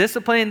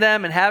 disciplining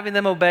them and having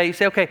them obey, you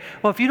say, okay,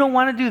 well, if you don't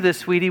want to do this,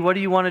 sweetie, what do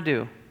you want to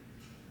do?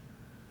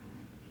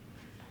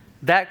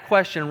 That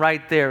question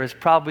right there is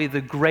probably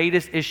the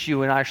greatest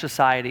issue in our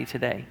society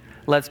today.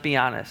 Let's be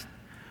honest.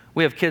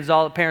 We have kids,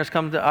 all the parents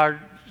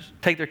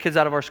take their kids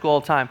out of our school all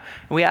the time.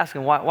 And we ask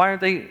them, why aren't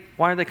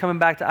they coming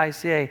back to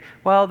ICA?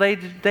 Well, they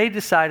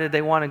decided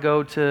they want to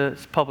go to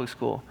public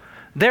school.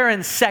 They're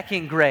in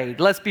second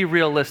grade. Let's be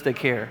realistic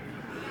here.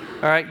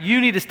 All right,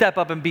 you need to step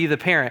up and be the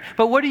parent.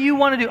 But what do you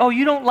want to do? Oh,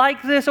 you don't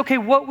like this? Okay,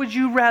 what would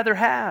you rather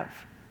have?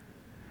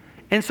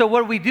 And so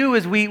what we do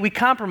is we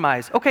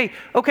compromise. Okay,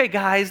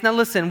 guys, now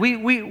listen,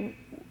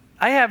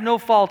 I have no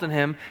fault in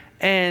him,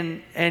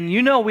 and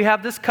we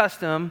have this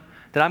custom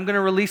that I'm going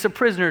to release a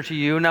prisoner to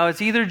you. Now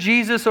it's either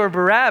Jesus or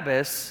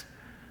Barabbas.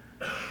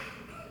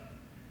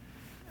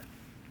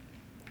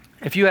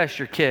 If you ask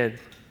your kid,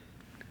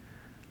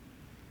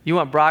 you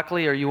want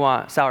broccoli or you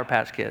want Sour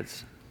Patch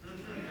Kids?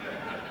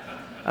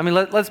 I mean,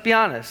 let's be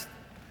honest.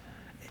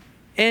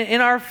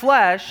 In our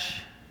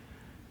flesh,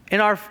 in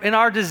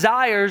our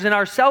desires, in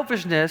our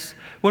selfishness,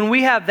 when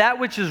we have that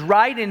which is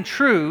right in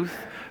truth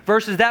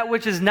versus that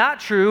which is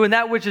not true and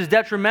that which is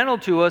detrimental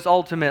to us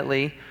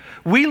ultimately,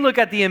 we look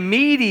at the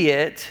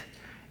immediate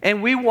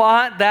and we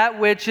want that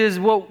which is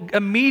what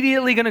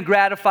immediately going to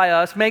gratify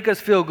us, make us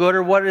feel good,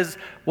 or what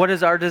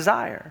is our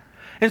desire.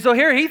 And so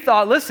here he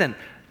thought, listen,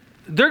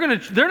 they're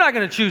not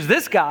going to choose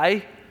this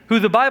guy who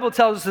the Bible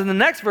tells us in the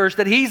next verse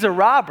that he's a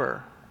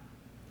robber.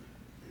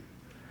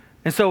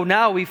 And so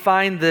now we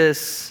find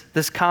this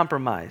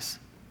compromise.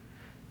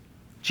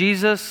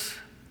 Jesus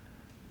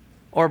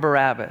or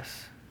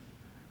Barabbas.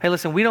 Hey,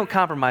 listen, we don't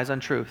compromise on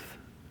truth.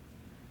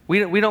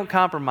 We don't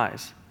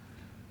compromise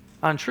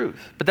on truth.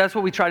 But that's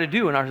what we try to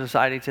do in our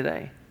society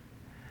today.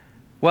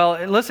 Well,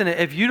 and listen,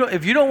 if you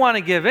don't want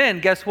to give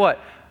in, guess what?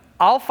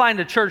 I'll find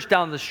a church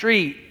down the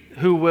street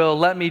who will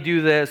let me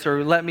do this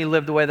or let me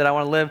live the way that I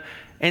want to live.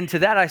 And to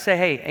that I say,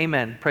 hey,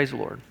 amen, praise the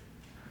Lord.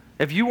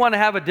 If you want to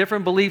have a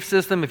different belief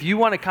system, if you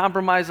want to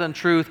compromise on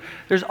truth,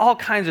 there's all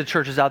kinds of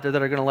churches out there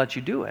that are going to let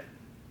you do it.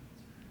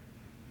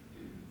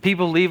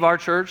 People leave our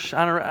church,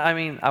 I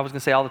was going to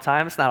say all the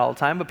time, it's not all the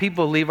time, but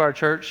people leave our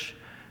church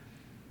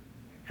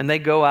and they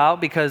go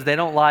out because they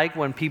don't like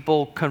when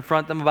people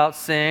confront them about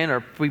sin,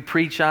 or we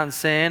preach on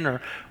sin,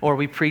 or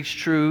we preach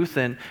truth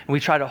and we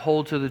try to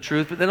hold to the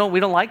truth, but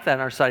we don't like that in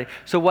our society.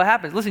 So what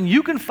happens? Listen,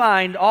 you can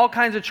find all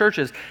kinds of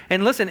churches.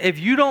 And listen, if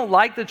you don't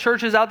like the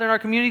churches out there in our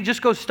community,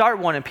 just go start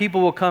one and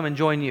people will come and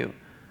join you.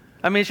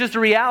 I mean, it's just a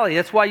reality.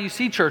 That's why you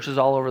see churches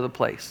all over the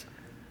place.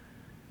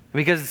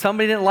 Because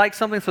somebody didn't like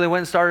something, so they went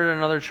and started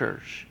another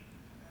church.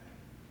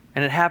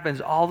 And it happens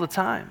all the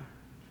time.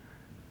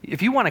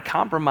 If you want to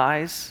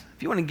compromise,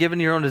 if you want to give in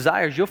to your own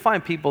desires, you'll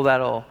find people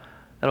that'll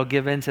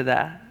give in to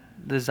that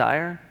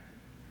desire.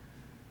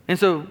 And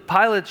so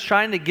Pilate's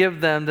trying to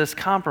give them this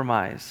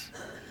compromise.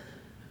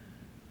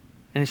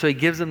 And so he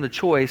gives them the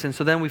choice. And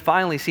so then we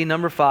finally see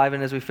number 5,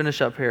 and as we finish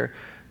up here,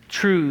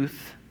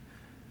 truth,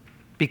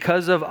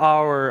 because of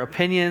our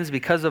opinions,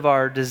 because of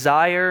our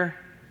desire,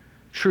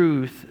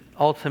 truth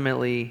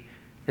ultimately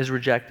is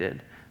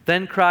rejected.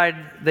 Then cried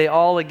they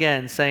all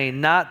again, saying,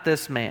 not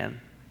this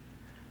man.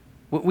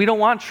 We don't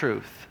want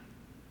truth.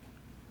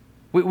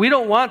 We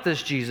don't want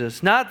this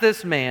Jesus, not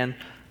this man,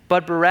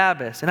 but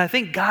Barabbas. And I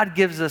think God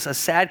gives us a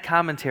sad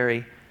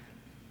commentary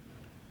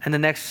in the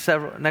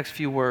next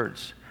few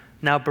words.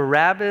 Now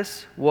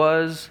Barabbas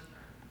was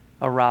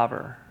a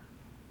robber.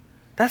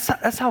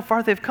 That's how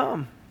far they've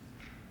come.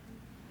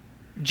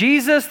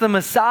 Jesus, the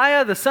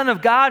Messiah, the Son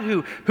of God,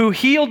 who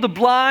healed the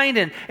blind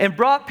and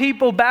brought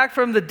people back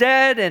from the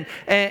dead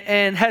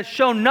and has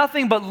shown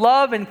nothing but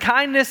love and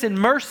kindness and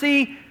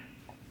mercy,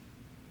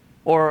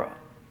 or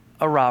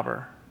a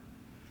robber?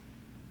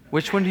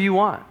 Which one do you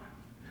want?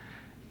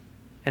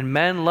 And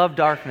men love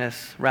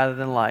darkness rather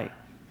than light.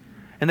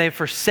 And they've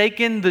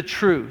forsaken the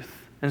truth.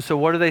 And so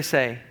what do they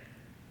say?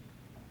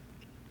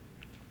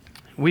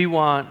 We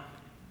want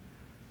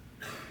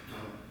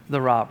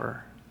the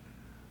robber.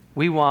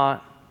 We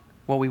want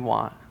what we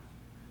want.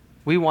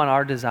 We want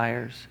our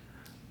desires.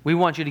 We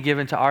want you to give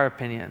in to our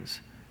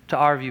opinions, to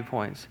our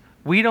viewpoints.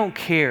 We don't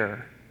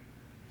care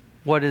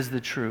what is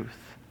the truth.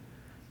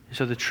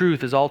 So the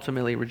truth is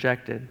ultimately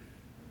rejected.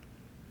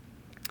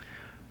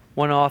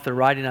 One author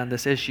writing on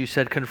this issue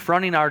said,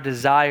 confronting our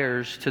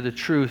desires to the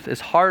truth is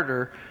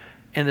harder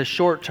in the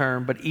short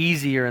term, but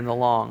easier in the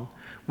long.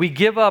 We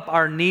give up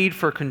our need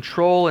for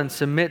control and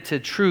submit to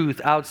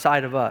truth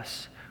outside of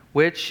us,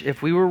 which,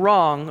 if we were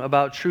wrong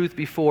about truth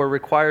before,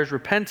 requires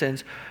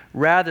repentance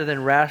rather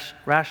than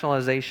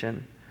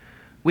rationalization.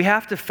 We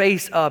have to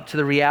face up to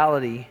the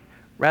reality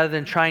rather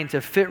than trying to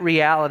fit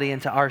reality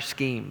into our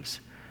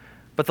schemes.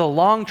 But the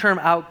long-term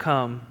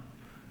outcome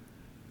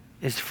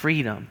is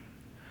freedom.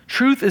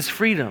 Truth is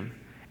freedom,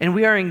 and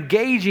we are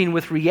engaging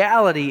with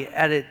reality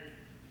as it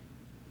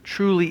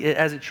truly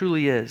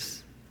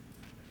is.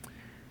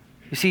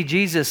 You see,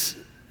 Jesus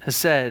has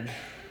said,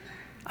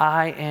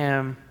 I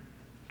am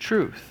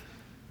truth.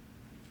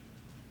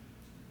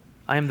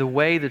 I am the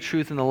way, the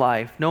truth, and the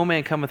life. No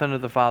man cometh unto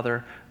the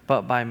Father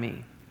but by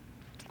me.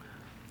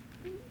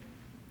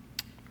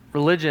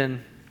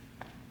 Religion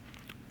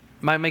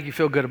might make you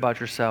feel good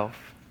about yourself,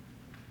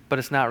 but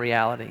it's not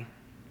reality.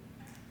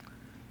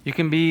 You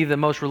can be the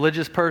most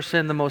religious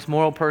person, the most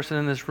moral person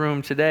in this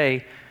room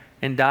today,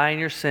 and die in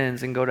your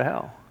sins and go to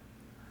hell.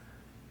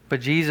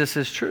 But Jesus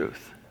is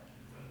truth.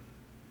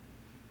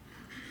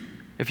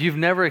 If you've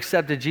never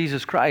accepted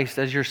Jesus Christ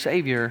as your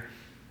Savior,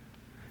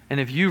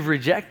 and if you've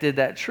rejected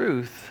that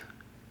truth,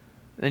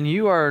 then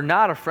you are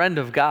not a friend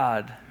of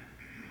God,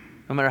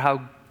 no matter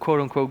how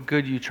quote-unquote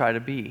good you try to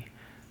be,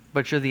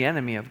 but you're the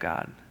enemy of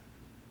God.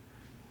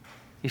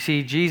 You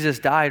see, Jesus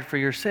died for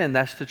your sin.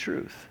 That's the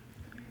truth.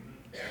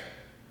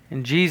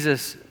 And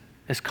Jesus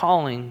is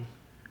calling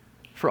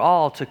for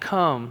all to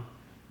come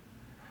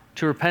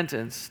to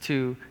repentance,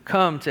 to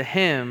come to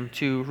Him,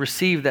 to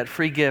receive that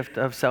free gift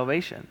of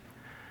salvation.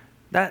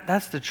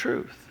 That's the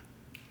truth.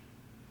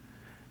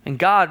 And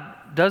God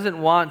doesn't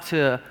want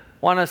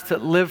us to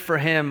live for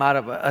Him out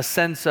of a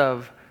sense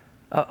of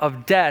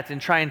debt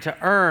and trying to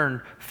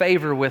earn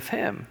favor with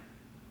Him,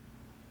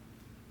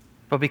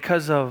 but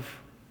because of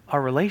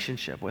our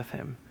relationship with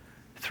Him,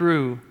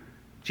 through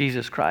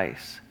Jesus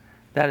Christ.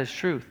 That is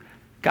truth.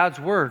 God's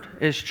word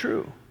is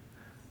true.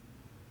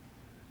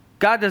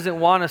 God doesn't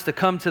want us to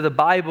come to the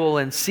Bible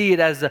and see it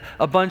as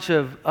a bunch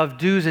of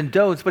do's and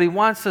don'ts, but he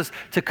wants us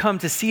to come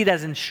to see it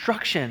as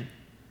instruction,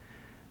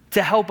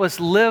 to help us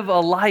live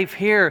a life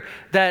here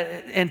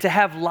and to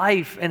have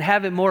life and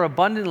have it more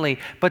abundantly,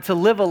 but to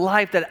live a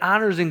life that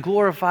honors and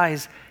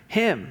glorifies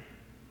him.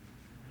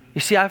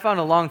 You see, I found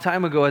a long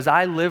time ago, as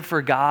I live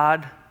for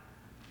God,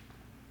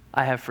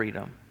 I have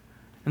freedom.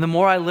 And the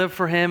more I live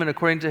for him and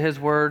according to his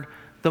word,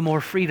 the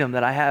more freedom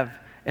that I have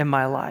in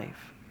my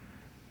life.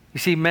 You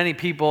see, many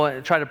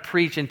people try to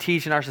preach and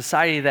teach in our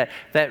society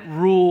that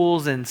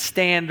rules and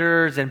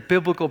standards and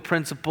biblical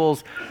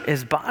principles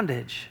is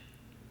bondage.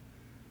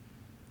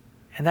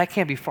 And that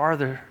can't be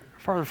farther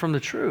from the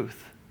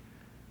truth.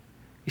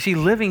 You see,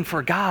 living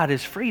for God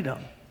is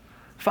freedom.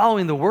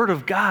 Following the word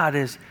of God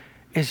is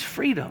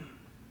freedom.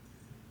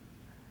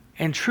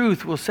 And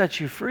truth will set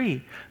you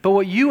free. But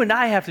what you and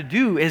I have to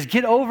do is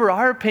get over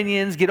our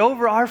opinions, get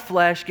over our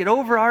flesh, get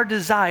over our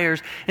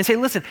desires, and say,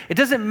 listen, it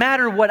doesn't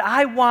matter what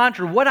I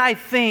want or what I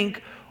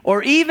think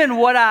or even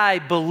what I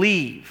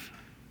believe.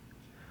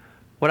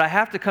 What I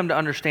have to come to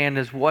understand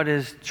is what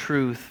is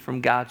truth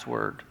from God's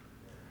word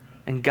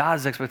and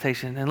God's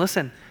expectation. And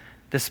listen,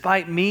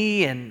 despite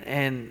me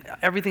and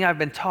everything I've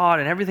been taught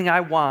and everything I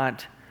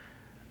want,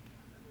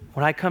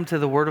 when I come to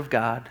the word of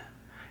God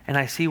and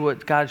I see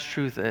what God's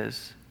truth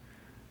is,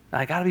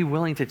 I got to be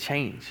willing to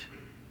change.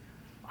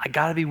 I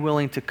got to be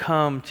willing to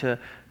come to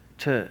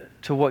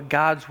what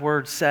God's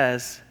word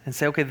says and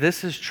say, okay,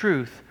 this is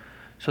truth.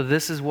 So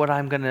this is what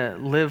I'm going to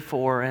live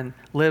for and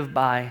live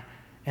by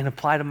and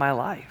apply to my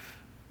life.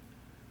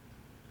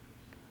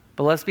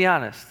 But let's be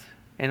honest.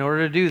 In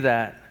order to do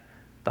that,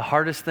 the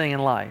hardest thing in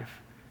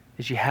life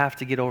is you have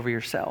to get over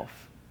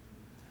yourself.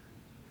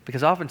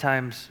 Because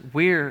oftentimes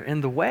we're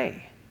in the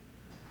way.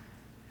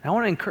 And I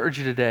want to encourage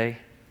you today,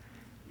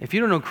 if you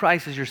don't know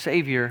Christ as your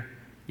Savior,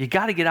 you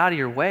got to get out of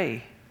your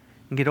way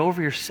and get over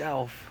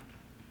yourself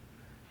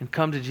and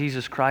come to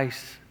Jesus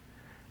Christ.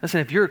 Listen,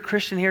 if you're a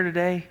Christian here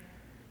today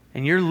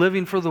and you're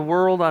living for the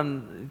world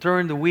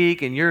during the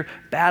week and you're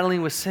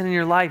battling with sin in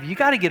your life, you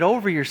got to get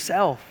over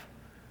yourself.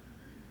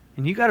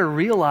 And you got to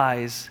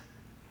realize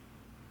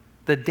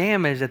the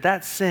damage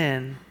that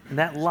sin and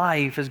that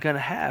life is going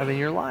to have in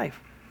your life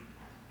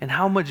and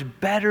how much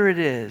better it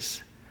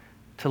is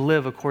to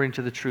live according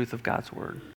to the truth of God's word.